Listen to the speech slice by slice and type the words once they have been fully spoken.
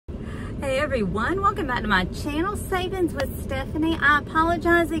Hey everyone, welcome back to my channel, Savings with Stephanie. I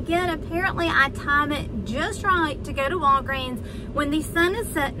apologize again. Apparently I time it just right to go to Walgreens when the sun is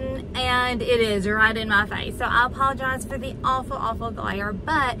setting and it is right in my face. So I apologize for the awful glare,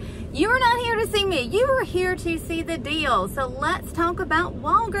 but you are not here to see me. You are here to see the deal. So let's talk about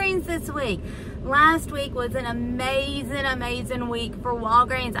Walgreens this week. Last week was an amazing week for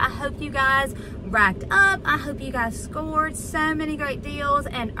Walgreens. I hope you guys racked up. I hope you guys scored so many great deals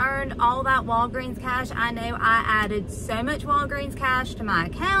and earned all that Walgreens cash. I know I added so much Walgreens cash to my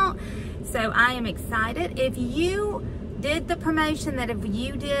account, so I am excited. If you did the promotion that if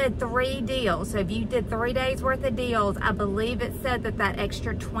you did 3 deals, so if you did 3 days worth of deals, I believe it said that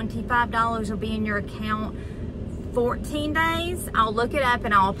extra $25 will be in your account 14 days. I'll look it up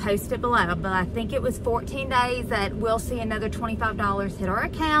and I'll post it below, but I think it was 14 days that we'll see another $25 hit our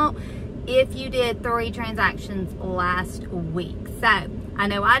account if you did 3 transactions last week. So I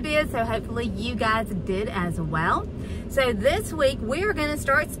know I did, so hopefully you guys did as well. So this week we're going to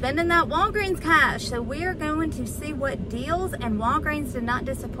start spending that Walgreens cash. So we're going to see what deals, and Walgreens did not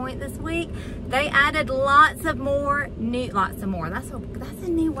disappoint this week. They added lots more new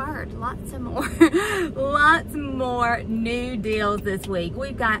deals this week.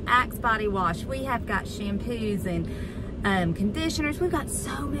 We've got Axe body wash, we have got shampoos and conditioners. We've got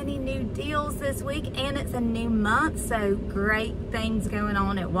so many new deals this week, and it's a new month, so great things going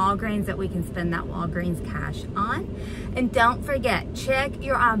on at Walgreens that we can spend that Walgreens cash on. And don't forget, check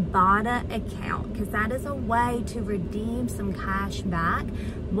your Ibotta account, because that is a way to redeem some cash back.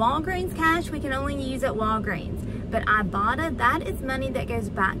 Walgreens cash we can only use at Walgreens, but Ibotta, that is money that goes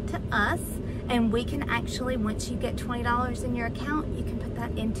back to us, and we can actually, once you get $20 in your account, you can put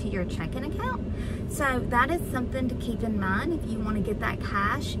that into your checking account. So that is something to keep in mind if you want to get that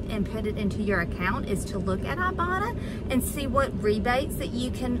cash and put it into your account, is to look at Ibotta and see what rebates that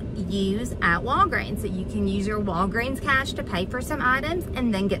you can use at Walgreens. So you can use your Walgreens cash to pay for some items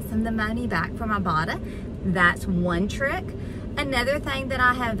and then get some of the money back from Ibotta. That's one trick. Another thing that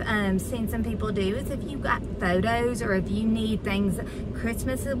I have seen some people do is if you've got photos or if you need things,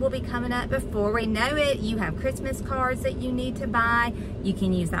 Christmas will be coming up. Before we know it, you have Christmas cards that you need to buy. You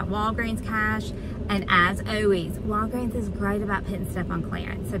can use that Walgreens cash. And as always, Walgreens is great about putting stuff on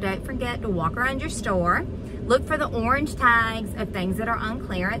clearance. So don't forget to walk around your store, look for the orange tags of things that are on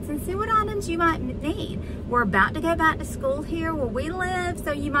clearance, and see what items you might need. We're about to go back to school here where we live,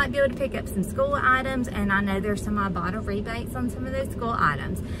 so you might be able to pick up some school items, and I know there's some Ibotta rebates on some of those school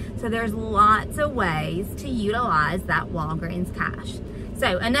items. So there's lots of ways to utilize that Walgreens cash.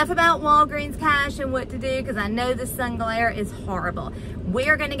 So enough about Walgreens cash and what to do, because I know the sun glare is horrible.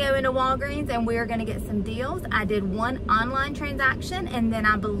 We're going to go into Walgreens and we're going to get some deals. I did 1 online transaction, and then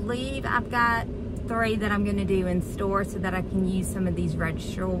I believe I've got 3 that I'm going to do in store so that I can use some of these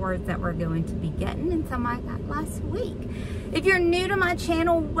register rewards that we're going to be getting and some I got last week. If you're new to my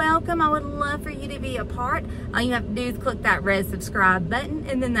channel, welcome. I would love for you to be a part. All you have to do is click that red subscribe button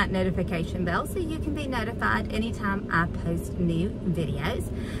and then that notification bell so you can be notified anytime I post new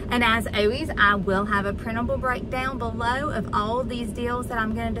videos. And as always, I will have a printable breakdown below of all these deals that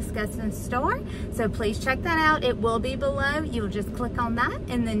I'm going to discuss in store. So please check that out. It will be below. You'll just click on that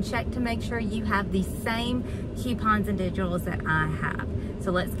and then check to make sure you have the same coupons and digitals that I have.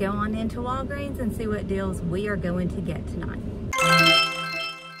 So let's go on into Walgreens and see what deals we are going to get tonight.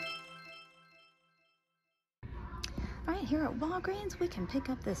 All right, here at Walgreens, we can pick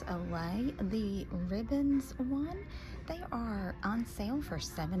up this Olay, the ribbons one. They are on sale for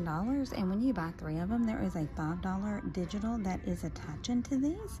 $7, and when you buy 3 of them, there is a $5 digital that is attaching to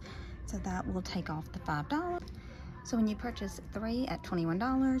these. So that will take off the $5. So when you purchase 3 at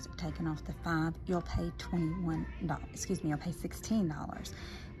 $21, taking off the 5, you'll pay you'll pay $16.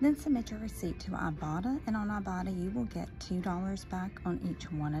 Then submit your receipt to Ibotta, and on Ibotta you will get $2 back on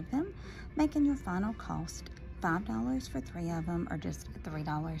each one of them, making your final cost $5 for 3 of them, or just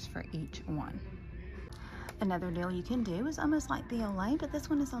 $3 for each one. Another deal you can do is almost like the Olay, but this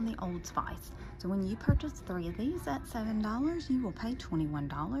one is on the Old Spice. So when you purchase 3 of these at $7, you will pay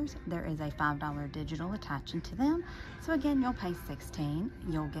 $21. There is a $5 digital attaching to them. So again, you'll pay $16.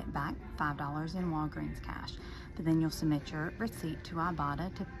 You'll get back $5 in Walgreens cash. But then you'll submit your receipt to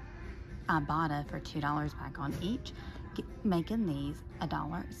Ibotta for $2 back on each, making these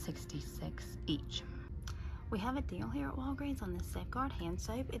 $1.66 each. We have a deal here at Walgreens on this Safeguard hand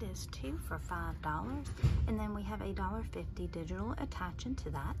soap. It is 2 for $5, and then we have a $1.50 digital attaching to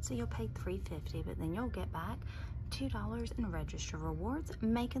that, so you'll pay $3.50, but then you'll get back $2 in register rewards,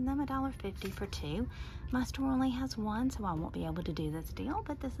 making them $1.50 for 2. My store only has 1, so I won't be able to do this deal,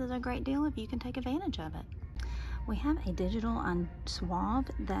 but this is a great deal if you can take advantage of it. We have a digital on Suave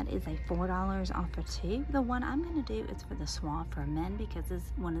that is a $4 off for 2. The one I'm going to do is for the Suave for men because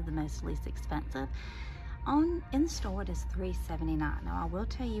it's one of the most least expensive. In store it is $3.79. Now I will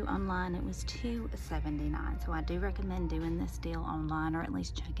tell you online it was $2.79. So I do recommend doing this deal online, or at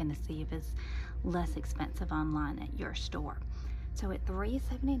least checking to see if it's less expensive online at your store. So at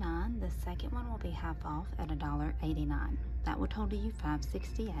 $3.79, the second one will be half off at $1.89. That will total you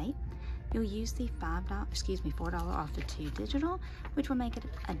 $5.68. You'll use the $4 off of 2 digital, which will make it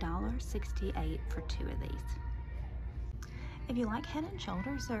 $1.68 for 2 of these. If you like Head &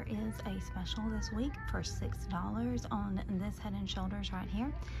 Shoulders, there is a special this week for $6 on this Head & Shoulders right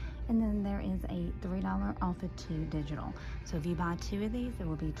here. And then there is a $3 off of 2 digital. So if you buy 2 of these, it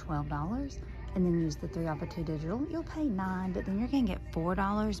will be $12. And then use the 3 off of 2 digital, you'll pay $9, but then you're gonna get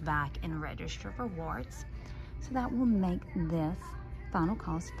 $4 back in register rewards. So that will make this final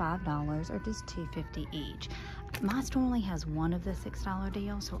cost $5 or just $2.50 each. My store only has one of the $6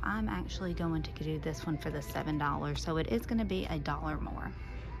 deals, so I'm actually going to do this one for the $7. So it is gonna be $1 more.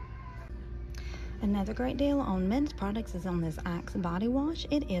 Another great deal on men's products is on this Axe body wash.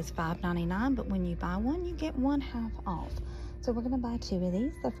 It is $5.99, but when you buy one, you get one half off. So we're gonna buy 2 of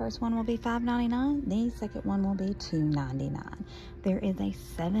these. The first one will be $5.99. The second one will be $2.99. There is a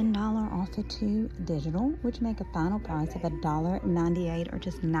 $7 off of 2 digital, which make a final price of $1.98 or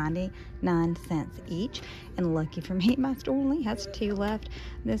just 99 cents each. And lucky for me, my store only has 2 left.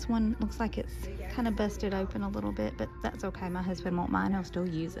 This one looks like it's kind of busted open a little bit, but that's okay. My husband won't mind, he'll still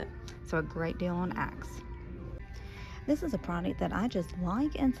use it. So a great deal on Axe. This is a product that I just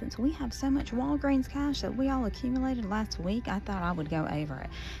like, and since we have so much Walgreens cash that we all accumulated last week, I thought I would go over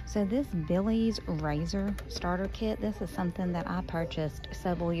it. So this Billy's Razor Starter Kit, this is something that I purchased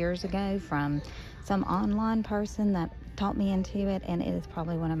several years ago from some online person that taught me into it, and it is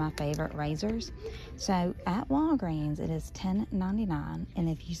probably one of my favorite razors. So at Walgreens it is $10.99, and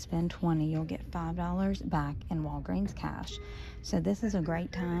if you spend $20 you'll get $5 back in Walgreens cash. So this is a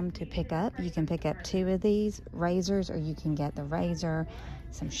great time to pick up. You can pick up 2 of these razors, or you can get the razor,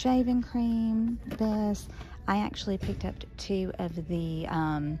 some shaving cream, this. I actually picked up 2 of the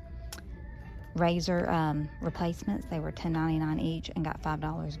razor replacements. They were $10.99 each and got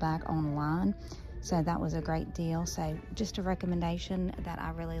 $5 back online. So that was a great deal. So just a recommendation that I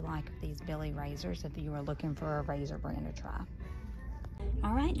really like of these Billy razors if you are looking for a razor brand to try.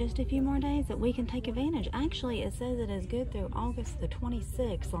 All right, just a few more days that we can take advantage. Actually, it says it is good through August the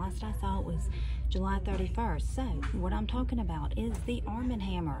 26th. Last I saw it was July 31st. So what I'm talking about is the Arm &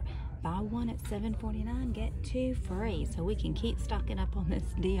 Hammer. Buy one at $7.49, get 2 free. So we can keep stocking up on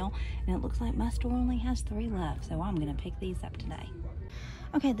this deal. And it looks like my store only has 3 left. So I'm gonna pick these up today.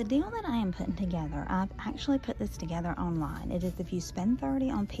 Okay, the deal that I am putting together, I've actually put this together online. It is if you spend $30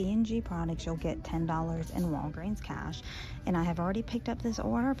 on P&G products, you'll get $10 in Walgreens cash. And I have already picked up this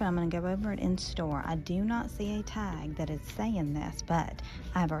order, but I'm going to go over it in store. I do not see a tag that is saying this, but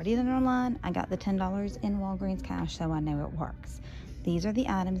I've already done it online. I got the $10 in Walgreens cash, so I know it works. These are the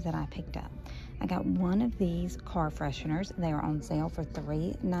items that I picked up. I got one of these car fresheners. They are on sale for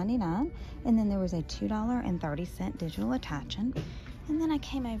 $3.99. And then there was a $2.30 digital attachment. And then I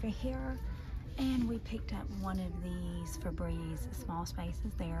came over here and we picked up one of these Febreze small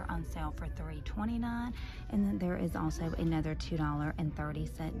spaces. They are on sale for $3.29. And then there is also another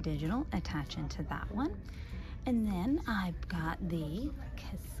 $2.30 digital attaching to that one. And then I've got the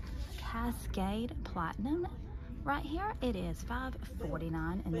Cascade Platinum right here. It is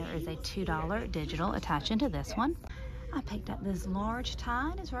 $5.49 and there is a $2 digital attaching to this one. I picked up this large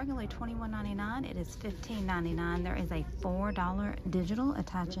Tide. It's regularly $21.99. It is $15.99. There is a $4 digital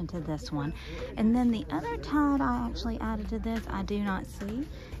attaching to this one. And then the other Tide I actually added to this, I do not see.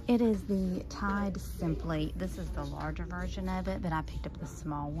 It is the Tide Simply. This is the larger version of it, but I picked up the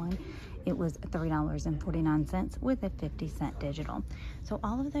small one. It was $3.49 with a 50-cent digital. So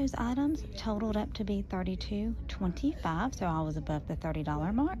all of those items totaled up to be $32.25. So I was above the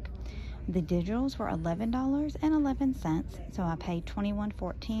 $30 mark. The digitals were $11.11, so I paid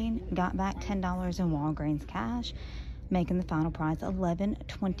 $21.14, got back $10 in Walgreens cash, making the final price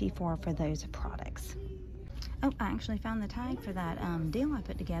 $11.24 for those products. Oh, I actually found the tag for that deal I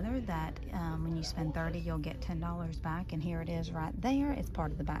put together that when you spend $30, you'll get $10 back, and here it is right there. It's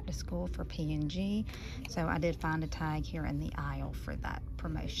part of the back to school for P&G. So I did find a tag here in the aisle for that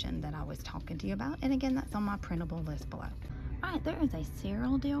promotion that I was talking to you about. And again, that's on my printable list below. Alright, there is a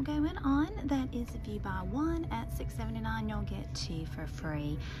cereal deal going on. That is if you buy one at $6.79, you'll get 2 for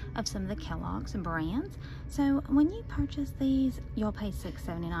free of some of the Kellogg's brands. So when you purchase these, you'll pay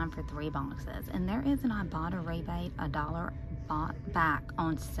 $6.79 for 3 boxes. And there is an Ibotta rebate, $1 back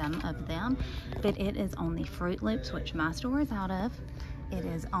on some of them, but it is on the Fruit Loops, which my store is out of. It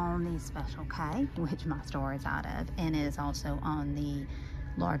is on the Special K, which my store is out of, and it is also on the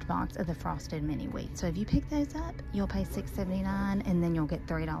large box of the Frosted Mini Wheat. So if you pick those up, you'll pay $6.79, and then you'll get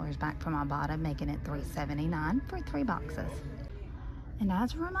 $3 back from Ibotta, making it $3.79 for 3 boxes. And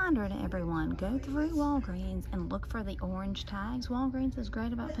as a reminder to everyone, go through Walgreens and look for the orange tags. Walgreens is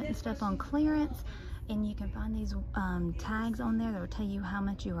great about putting stuff on clearance, and you can find these tags on there that will tell you how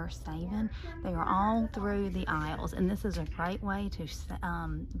much you are saving. They are all through the aisles, and this is a great way to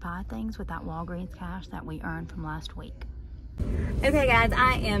buy things with that Walgreens cash that we earned from last week. Okay guys,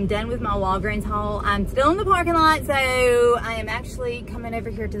 I am done with my Walgreens haul. I'm still in the parking lot, so I am actually coming over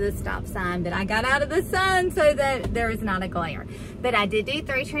here to the stop sign, but I got out of the sun so that there is not a glare. But I did do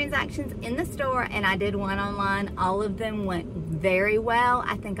 3 transactions in the store, and I did 1 online. All of them went very well.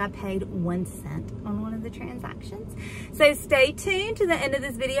 I think I paid 1 cent on one of the transactions. So stay tuned to the end of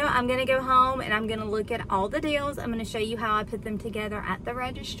this video. I'm gonna go home and I'm gonna look at all the deals. I'm gonna show you how I put them together at the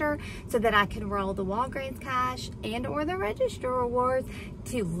register so that I can roll the Walgreens cash and or the register rewards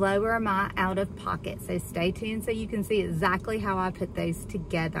to lower my out-of-pocket. So stay tuned so you can see exactly how I put those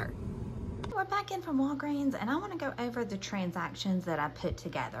together. We're back in from Walgreens, and I want to go over the transactions that I put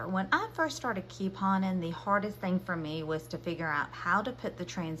together. When I first started couponing, the hardest thing for me was to figure out how to put the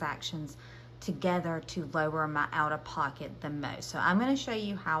transactions together to lower my out-of-pocket the most. So I'm going to show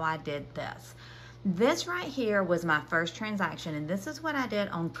you how I did this. This right here was my first transaction, and this is what I did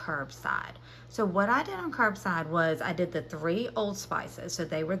on curbside. So what I did on curbside was I did the 3 Old Spices. So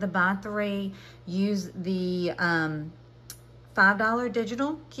they were the buy 3, use the $5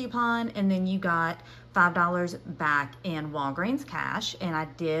 digital coupon, and then you got $5 back in Walgreens cash. And I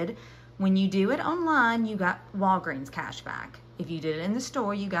did, when you do it online, you got Walgreens cash back. If you did it in the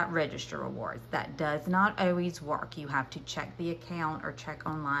store, you got register rewards. That does not always work. You have to check the account or check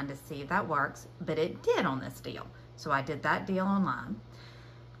online to see if that works, but it did on this deal. So I did that deal online.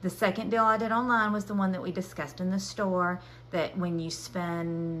 The second deal I did online was the one that we discussed in the store, that when you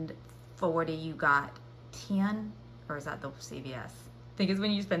spend 40, you got 10, or is that the CVS? I think it's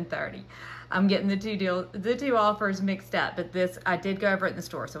when you spend 30. I'm getting the two offers mixed up, but this, I did go over it in the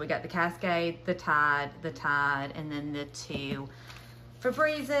store. So we got the Cascade, the Tide, and then the 2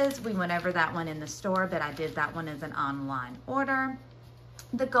 Febrezes. We went over that one in the store, but I did that one as an online order.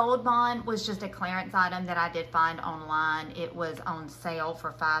 The Gold Bond was just a clearance item that I did find online. It was on sale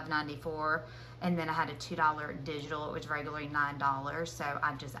for $5.94, and then I had a $2 digital. It was regularly $9, so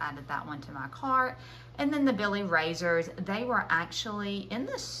I just added that one to my cart. And then the Billy Razors, they were actually in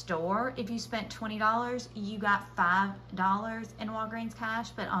the store. If you spent $20, you got $5 in Walgreens cash,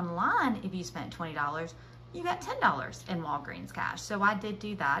 but online, if you spent $20, you got $10 in Walgreens cash. So I did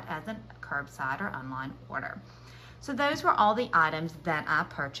do that as a curbside or online order. So those were all the items that I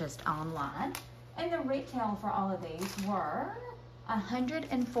purchased online. And the retail for all of these were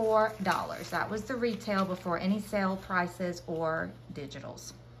 $104. That was the retail before any sale prices or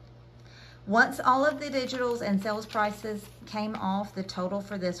digitals. Once all of the digitals and sales prices came off, the total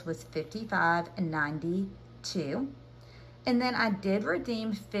for this was $55.92. And then I did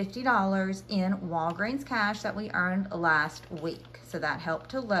redeem $50 in Walgreens cash that we earned last week. So that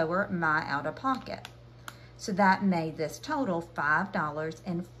helped to lower my out-of-pocket. So that made this total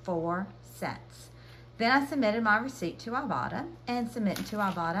 $5.04. Then I submitted my receipt to Ibotta, and submitting to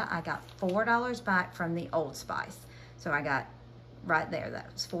Ibotta, I got $4 back from the Old Spice. So I got right there,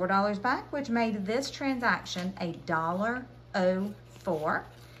 that was $4 back, which made this transaction $1.04.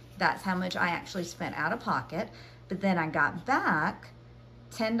 That's how much I actually spent out of pocket. But then I got back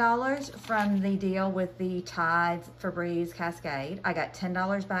 $10 from the deal with the Tides, Febreze, Cascade. I got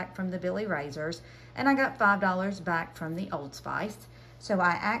 $10 back from the Billy Razors, and I got $5 back from the Old Spice. So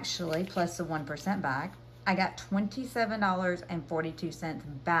I actually, plus the 1% back, I got $27.42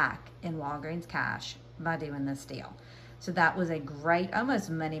 back in Walgreens cash by doing this deal. So that was a great,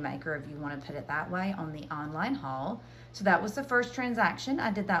 almost money maker if you want to put it that way, on the online haul. So that was the first transaction. I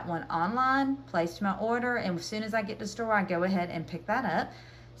did that one online, placed my order, and as soon as I get to the store, I go ahead and pick that up.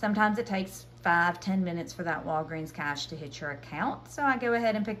 Sometimes it takes 5-10 minutes for that Walgreens cash to hit your account. So I go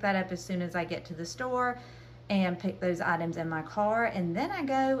ahead and pick that up as soon as I get to the store and pick those items in my car. And then I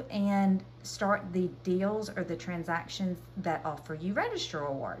go and start the deals or the transactions that offer you register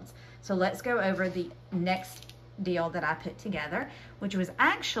rewards. So let's go over the next deal that I put together, which was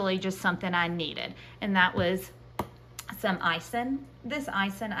actually just something I needed. And that was some icing. This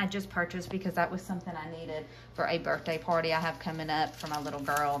icing I just purchased because that was something I needed for a birthday party I have coming up for my little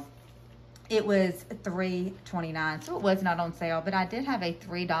girl. It was $3.29, so it was not on sale, but I did have a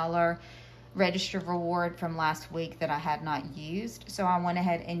 $3 register reward from last week that I had not used. So I went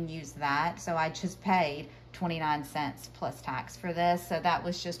ahead and used that. So I just paid 29 cents plus tax for this. So that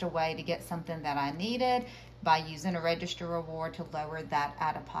was just a way to get something that I needed by using a register reward to lower that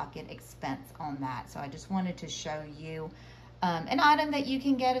out-of-pocket expense on that. So I just wanted to show you an item that you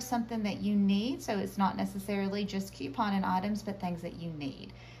can get is something that you need. So it's not necessarily just couponing items, but things that you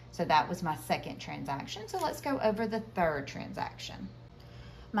need. So that was my second transaction. So let's go over the third transaction.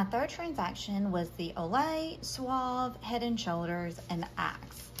 My third transaction was the Olay, Suave, Head & Shoulders, and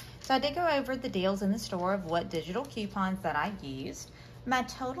Axe. So I did go over the deals in the store of what digital coupons that I used. My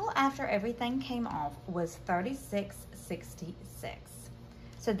total after everything came off was $36.66.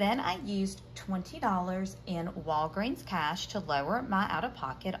 So then I used $20 in Walgreens cash to lower my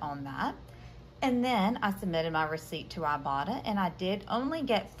out-of-pocket on that. And then I submitted my receipt to Ibotta, and I did only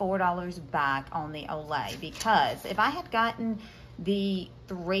get $4 back on the Olay, because if I had gotten the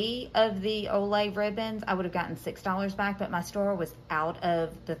 3 of the Olay ribbons, I would have gotten $6 back, but my store was out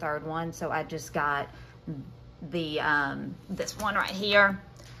of the third one, so I just got the this one right here.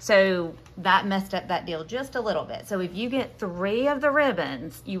 So that messed up that deal just a little bit. So if you get 3 of the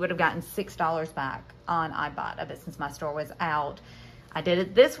ribbons, you would have gotten $6 back on Ibotta, but since my store was out, I did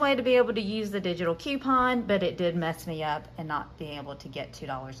it this way to be able to use the digital coupon, but it did mess me up and not being able to get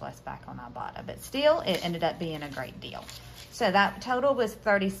 $2 less back on Ibotta. But still, it ended up being a great deal. So that total was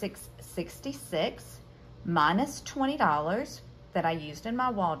 $36.66 minus $20 that I used in my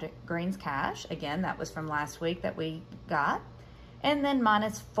Walgreens cash. Again, that was from last week that we got. And then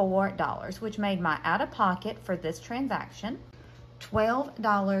minus $4, which made my out-of-pocket for this transaction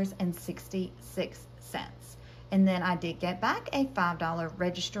 $12.66. And then I did get back a $5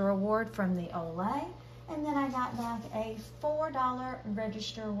 register reward from the Olay. And then I got back a $4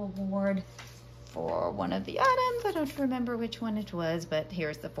 register reward for one of the items. I don't remember which one it was, but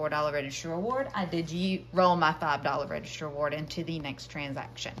here's the $4 register reward. I did roll my $5 register reward into the next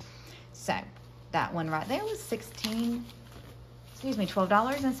transaction. So that one right there was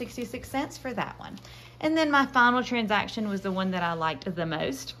 $12.66 for that one. And then my final transaction was the one that I liked the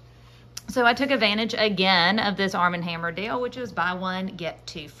most. So I took advantage again of this Arm & Hammer deal, which was buy one, get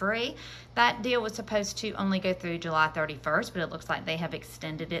 2 free. That deal was supposed to only go through July 31st, but it looks like they have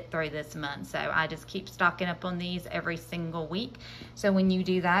extended it through this month. So I just keep stocking up on these every single week. So when you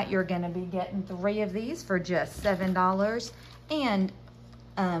do that, you're going to be getting 3 of these for just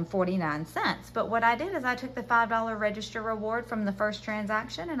 $7.49. But what I did is I took the $5 register reward from the first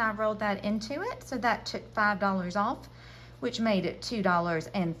transaction and I rolled that into it. So that took $5 off, which made it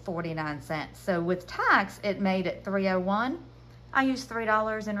 $2.49. So with tax, it made it $3.01. I used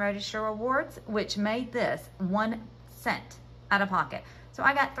 $3 in register rewards, which made this 1 cent out of pocket. So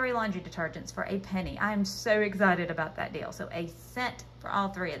I got 3 laundry detergents for a penny. I am so excited about that deal. So 1 cent for all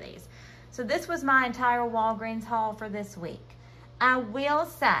 3 of these. So this was my entire Walgreens haul for this week. I will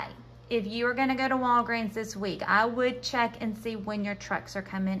say, if you are gonna go to Walgreens this week, I would check and see when your trucks are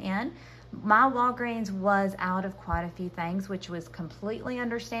coming in. My Walgreens was out of quite a few things, which was completely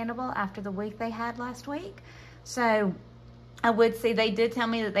understandable after the week they had last week. So I would say they did tell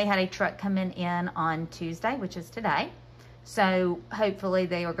me that they had a truck coming in on Tuesday, which is today. So hopefully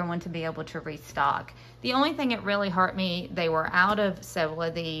they are going to be able to restock. The only thing that really hurt me, they were out of several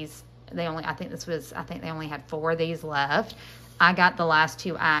of these. I think they only had 4 of these left. I got the last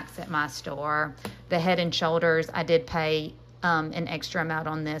 2 Axe at my store. The Head & Shoulders, I did pay an extra amount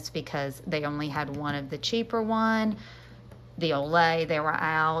on this because they only had one of the cheaper one. The Olay, they were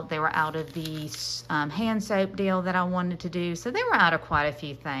out. They were out of the hand soap deal that I wanted to do. So they were out of quite a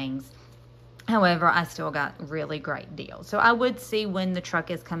few things. However, I still got really great deals. So I would see when the truck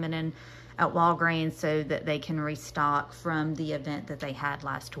is coming in at Walgreens so that they can restock from the event that they had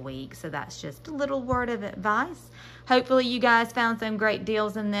last week. So that's just a little word of advice. Hopefully you guys found some great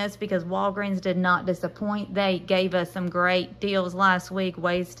deals in this, because Walgreens did not disappoint. They gave us some great deals last week,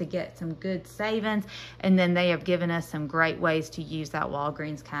 ways to get some good savings, and then they have given us some great ways to use that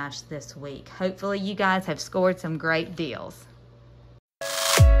Walgreens cash this week. Hopefully you guys have scored some great deals.